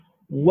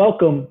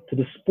Welcome to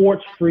the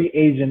Sports Free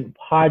Agent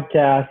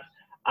Podcast.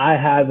 I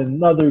have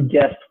another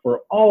guest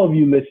for all of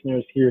you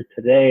listeners here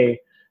today.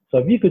 So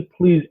if you could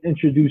please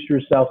introduce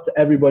yourself to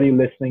everybody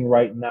listening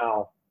right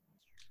now.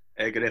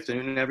 Hey, good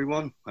afternoon,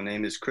 everyone. My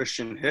name is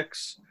Christian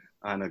Hicks.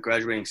 I'm a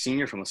graduating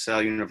senior from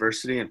LaSalle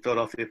University in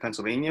Philadelphia,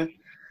 Pennsylvania,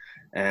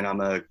 and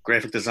I'm a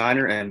graphic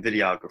designer and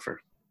videographer.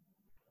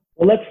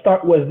 Well, let's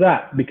start with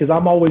that because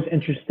I'm always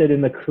interested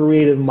in the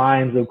creative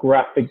minds of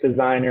graphic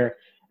designer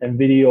and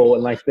video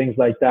and like things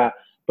like that.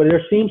 But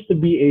there seems to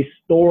be a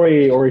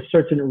story or a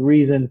certain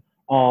reason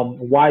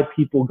why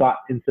people got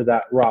into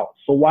that route.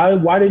 So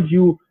why did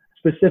you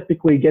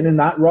specifically get in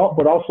that route?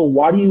 But also,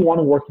 why do you want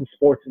to work in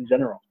sports in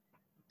general?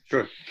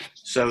 Sure.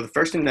 So the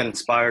first thing that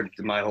inspired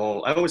I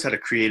always had a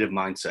creative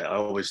mindset. I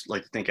always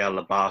like to think out of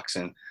the box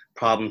and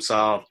problem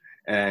solve.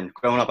 And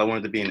growing up, I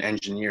wanted to be an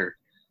engineer.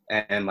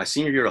 And my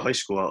senior year of high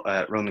school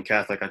at Roman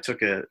Catholic, I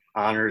took an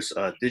honors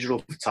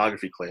digital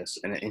photography class,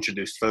 and it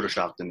introduced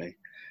Photoshop to me.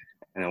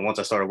 And then once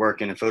I started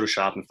working in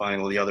Photoshop and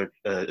finding all the other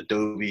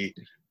Adobe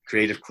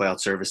Creative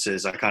Cloud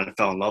services, I kind of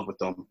fell in love with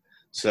them.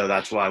 So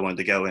that's why I wanted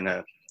to go and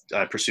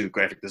I pursued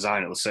graphic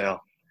design at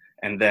LaSalle.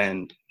 And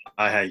then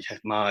I had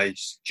my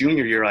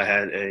junior year,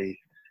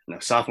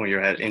 sophomore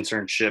year, I had an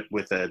internship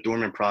with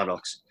Dorman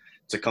Products.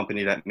 It's a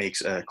company that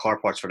makes car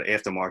parts for the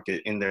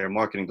aftermarket in their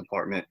marketing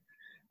department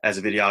as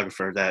a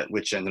videographer,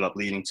 which ended up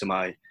leading to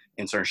my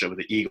internship with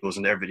the Eagles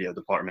in their video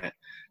department.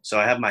 So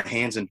I have my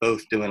hands in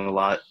both doing a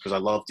lot because I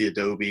love the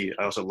Adobe.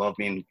 I also love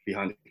being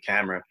behind the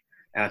camera.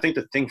 And I think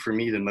the thing for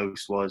me the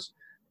most was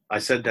I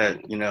said that,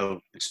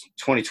 it's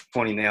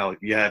 2020 now.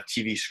 You have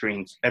TV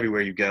screens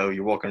everywhere you go.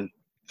 You're walking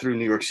through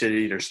New York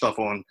City. There's stuff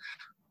on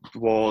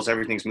walls.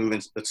 Everything's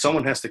moving. But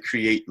someone has to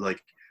create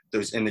like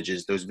those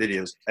images, those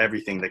videos,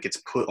 everything that gets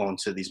put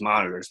onto these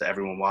monitors that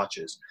everyone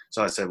watches.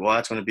 So I said, well,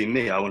 that's going to be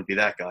me. I want to be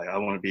that guy. I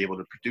want to be able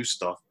to produce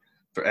stuff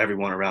for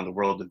everyone around the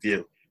world to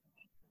view.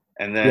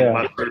 And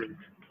then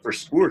for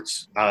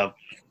sports,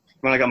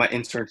 when I got my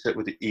internship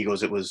with the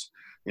Eagles, it was,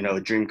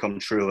 a dream come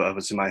true. I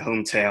was in my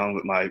hometown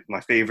with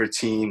my favorite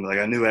team. Like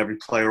I knew every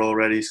player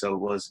already. So it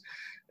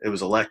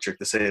was electric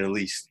to say the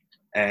least.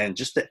 And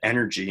just the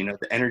energy,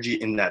 the energy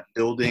in that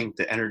building,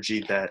 the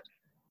energy that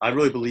I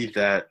really believe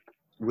that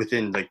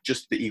within like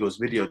just the Eagles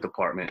video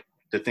department,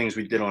 the things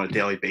we did on a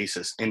daily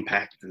basis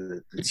impact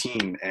the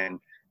team and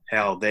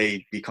how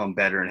they become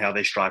better and how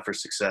they strive for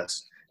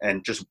success.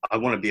 And just, I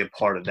want to be a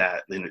part of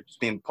that,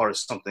 being part of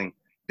something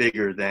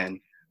bigger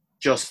than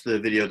just the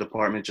video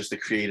department, just the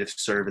creative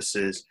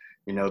services,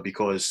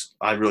 because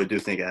I really do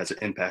think it has an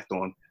impact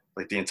on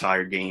like the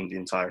entire game, the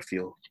entire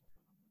field.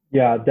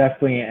 Yeah,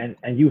 definitely.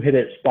 And you hit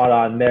it spot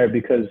on there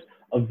because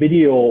a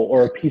video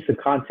or a piece of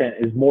content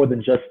is more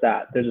than just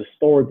that. There's a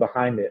story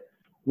behind it.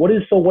 What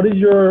is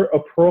your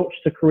approach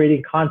to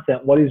creating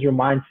content? What is your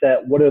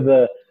mindset? What are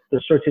the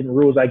certain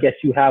rules I guess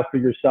you have for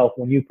yourself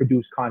when you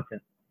produce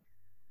content?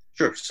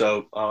 Sure.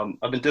 So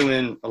I've been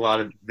doing a lot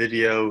of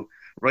video.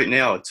 Right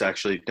now, it's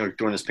actually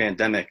during this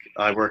pandemic.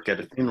 I work at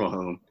a funeral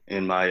home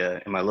in my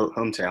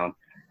hometown,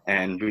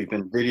 and I've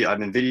been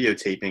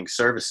videotaping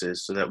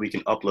services so that we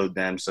can upload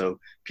them so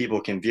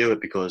people can view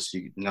it because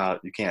you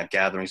can't have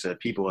gatherings of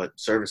people at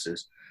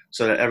services,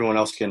 so that everyone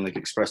else can like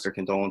express their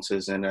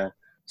condolences and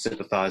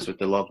sympathize with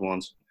their loved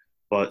ones.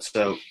 But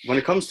so when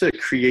it comes to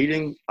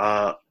creating,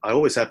 I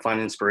always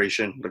find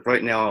inspiration. Like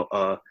right now,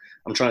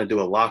 I'm trying to do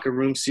a locker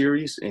room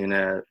series in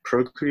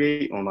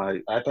Procreate on my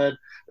iPad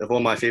of all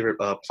my favorite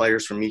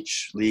players from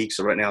each league.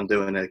 So right now I'm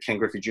doing a Ken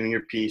Griffey Jr.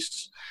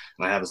 piece,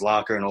 and I have his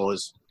locker and all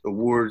his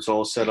awards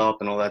all set up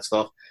and all that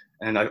stuff.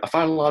 And I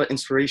find a lot of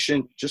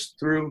inspiration just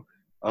through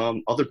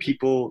other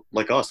people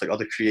like us, like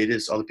other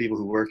creatives, other people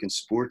who work in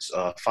sports.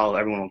 Follow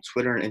everyone on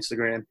Twitter and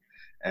Instagram,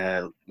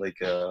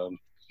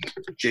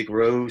 Jake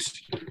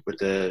Rose with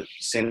the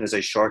San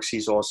Jose Sharks.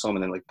 He's awesome.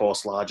 And then like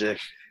Boss Logic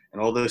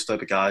and all those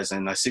type of guys.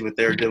 And I see what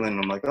they're doing.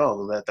 And I'm like,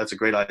 oh, well, that's a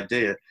great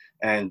idea.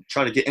 And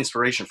try to get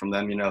inspiration from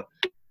them,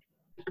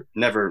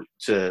 never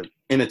to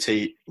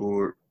imitate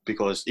or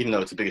because even though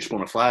it's the biggest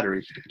form of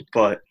flattery,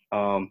 but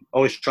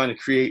always trying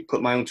to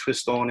put my own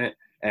twist on it.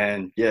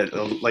 And yeah,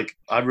 like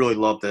I really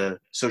love the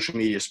social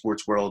media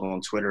sports world on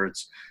Twitter.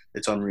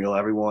 It's unreal.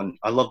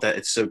 I love that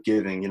it's so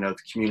giving, the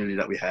community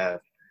that we have.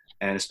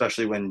 And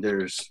especially when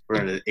we're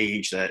at an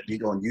age that you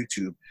go on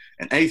YouTube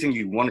and anything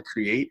you want to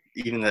create,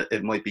 even that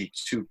it might be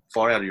too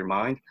far out of your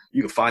mind,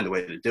 you can find a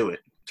way to do it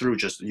through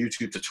just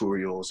YouTube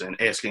tutorials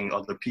and asking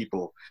other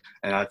people.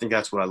 And I think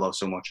that's what I love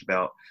so much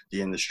about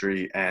the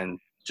industry and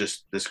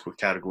just this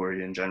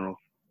category in general.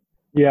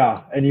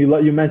 Yeah, and you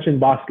mentioned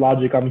Boss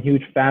Logic. I'm a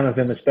huge fan of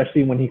him,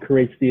 especially when he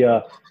creates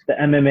the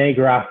MMA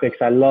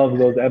graphics. I love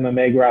those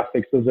MMA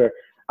graphics.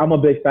 I'm a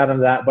big fan of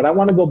that. But I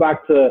want to go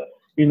back to,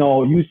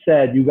 you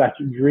said you got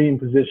your dream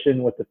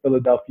position with the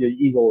Philadelphia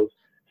Eagles.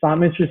 So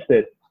I'm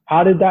interested.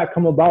 How did that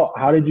come about?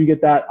 How did you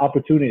get that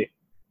opportunity?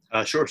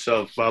 Sure.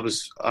 So I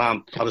was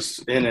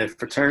in a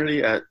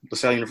fraternity at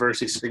LaSalle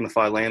University, Sigma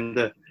Phi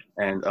Lambda,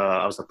 and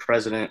I was the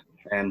president.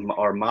 And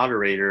our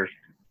moderator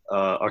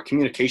our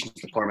communications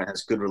department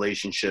has a good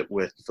relationship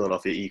with the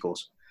Philadelphia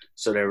Eagles.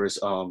 So there was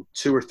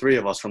 2 or 3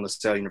 of us from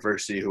LaSalle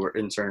University who were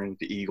interning with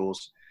the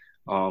Eagles.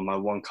 My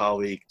one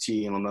colleague,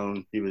 T.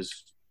 Lamone, he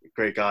was a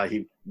great guy.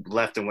 He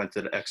left and went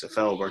to the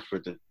XFL, worked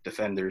with the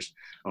Defenders.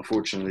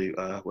 Unfortunately,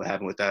 what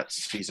happened with that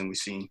season we've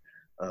seen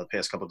the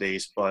past couple of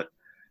days. But,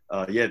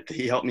 yeah,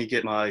 he helped me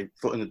get my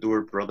foot in the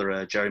door,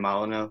 brother Jerry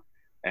Molyneux.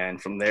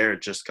 And from there,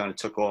 it just kind of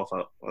took off.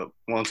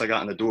 Once I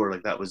got in the door,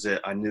 like that was it.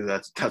 I knew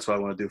that's what I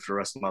want to do for the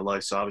rest of my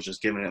life. So I was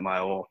just giving it my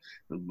all.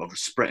 I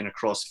was sprinting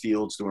across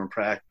fields during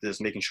practice,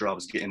 making sure I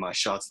was getting my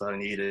shots that I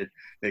needed,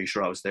 making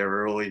sure I was there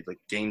early, like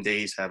game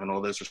days, having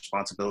all those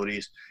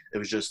responsibilities. It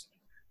was just,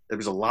 there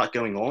was a lot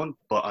going on,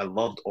 but I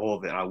loved all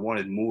of it. And I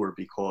wanted more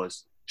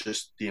because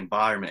just the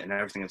environment and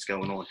everything that's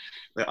going on.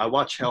 Like, I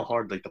watched how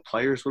hard like the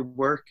players would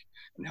work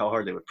and how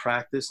hard they would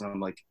practice. And I'm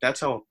like, that's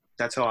how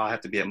I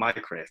have to be at my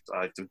craft.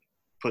 I have to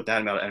put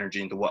that amount of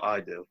energy into what I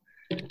do.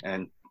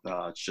 And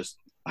it's just,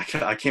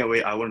 I can't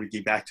wait. I want to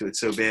get back to it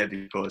so bad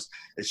because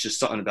it's just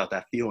something about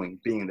that feeling,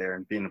 being there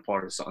and being a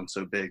part of something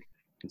so big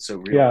and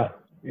so real.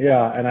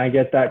 Yeah. And I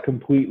get that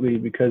completely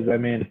because, I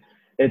mean,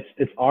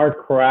 it's our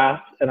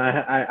craft. And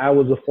I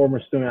was a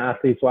former student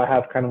athlete, so I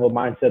have kind of a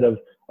mindset of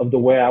the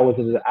way I was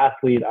as an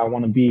athlete. I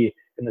want to be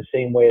in the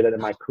same way that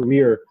in my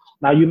career.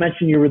 Now, you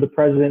mentioned you were the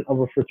president of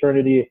a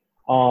fraternity.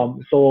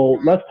 So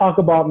let's talk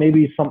about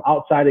maybe some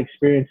outside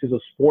experiences of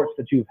sports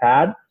that you've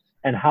had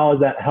and how has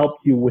that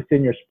helped you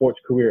within your sports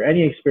career,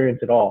 any experience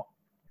at all?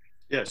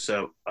 Yeah.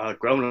 So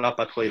growing up,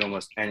 I played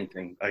almost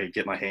anything I could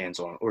get my hands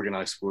on,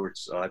 organized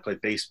sports. I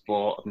played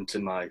baseball up until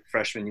my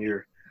freshman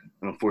year.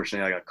 And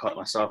unfortunately, I got cut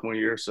my sophomore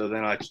year. So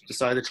then I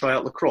decided to try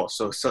out lacrosse.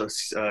 So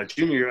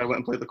junior year, I went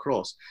and played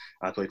lacrosse.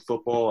 I played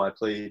football. I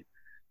played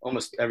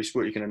almost every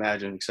sport you can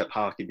imagine except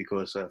hockey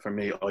because for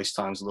me, ice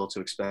time is a little too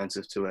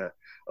expensive to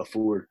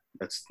afford.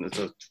 It's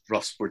a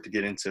rough sport to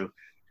get into.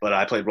 But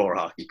I played roller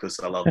hockey because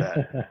I love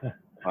that.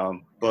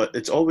 But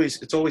it's always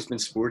been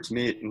sports.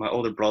 My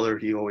older brother,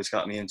 he always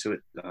got me into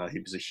it. He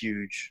was a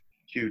huge,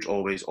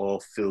 always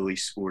all Philly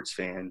sports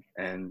fan.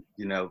 And,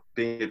 you know,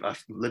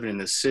 living in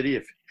this city,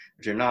 if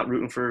you're not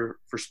rooting for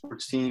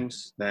sports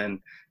teams, then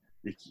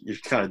you're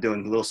kind of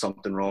doing a little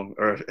something wrong,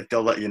 or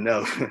they'll let you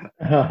know.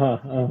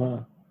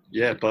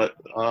 Yeah, but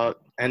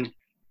and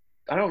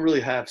I don't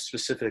really have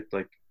specific,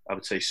 like, I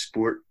would say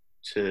sport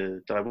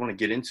that I want to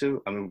get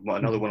into. I mean,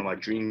 another one of my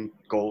dream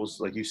goals,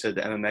 like you said,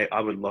 the MMA,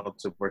 I would love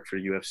to work for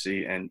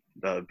UFC and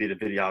be the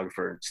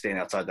videographer and stand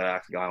outside that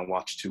octagon and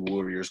watch 2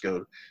 warriors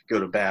go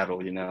to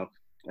battle, you know,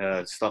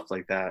 stuff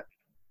like that.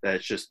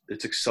 It's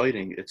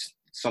exciting. It's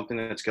something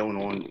that's going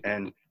on,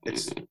 and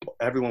it's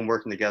everyone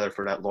working together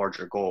for that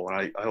larger goal.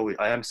 And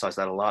I emphasize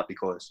that a lot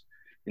because,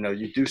 you know,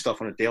 you do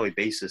stuff on a daily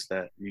basis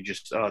that you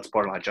just, it's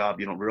part of my job,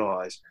 you don't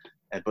realize.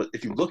 But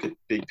if you look at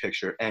big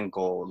picture end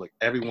goal, like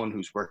everyone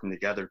who's working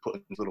together,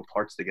 putting little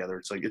parts together,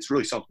 it's like, it's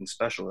really something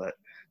special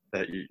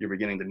that you're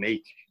beginning to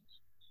make.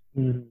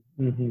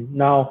 Mm-hmm.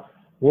 Now,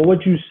 what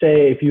would you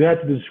say if you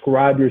had to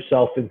describe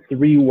yourself in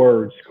 3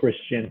 words,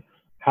 Christian?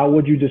 How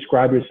would you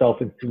describe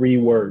yourself in 3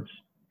 words?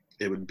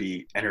 It would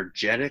be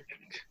energetic,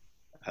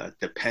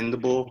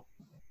 dependable,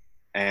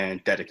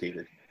 and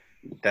dedicated.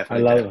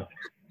 Definitely.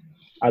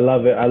 I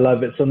love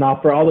it. So now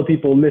for all the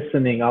people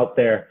listening out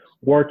there,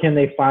 where can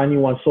they find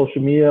you on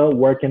social media?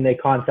 Where can they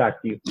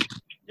contact you?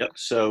 Yep.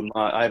 So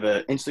I have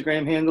an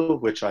Instagram handle,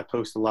 which I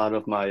post a lot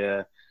of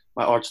my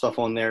art stuff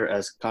on there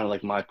as kind of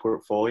like my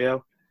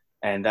portfolio.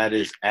 And that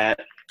is at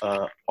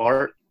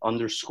art_Hicks,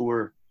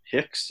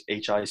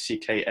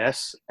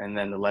 HICKS, and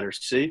then the letter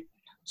C.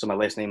 So my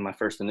last name, my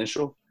first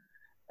initial.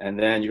 And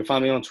then you can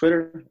find me on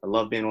Twitter. I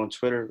love being on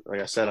Twitter.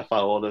 Like I said, I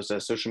follow all those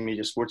social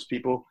media sports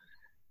people.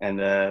 And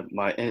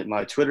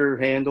my Twitter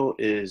handle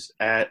is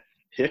at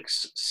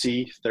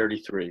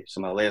HicksC33.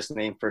 So my last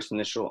name, first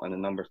initial, and the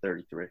number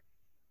 33.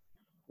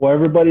 Well,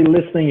 everybody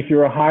listening, if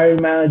you're a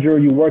hiring manager or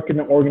you work in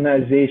an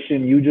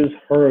organization, you just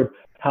heard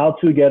how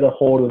to get a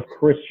hold of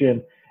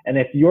Christian. And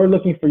if you're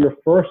looking for your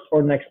first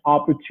or next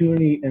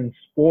opportunity in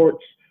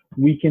sports,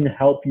 we can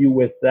help you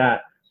with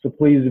that. So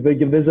please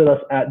visit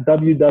us at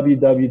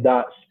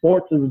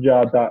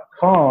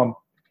www.sportsajob.com.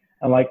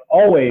 And like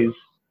always,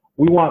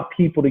 we want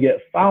people to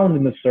get found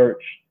in the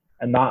search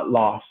and not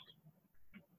lost.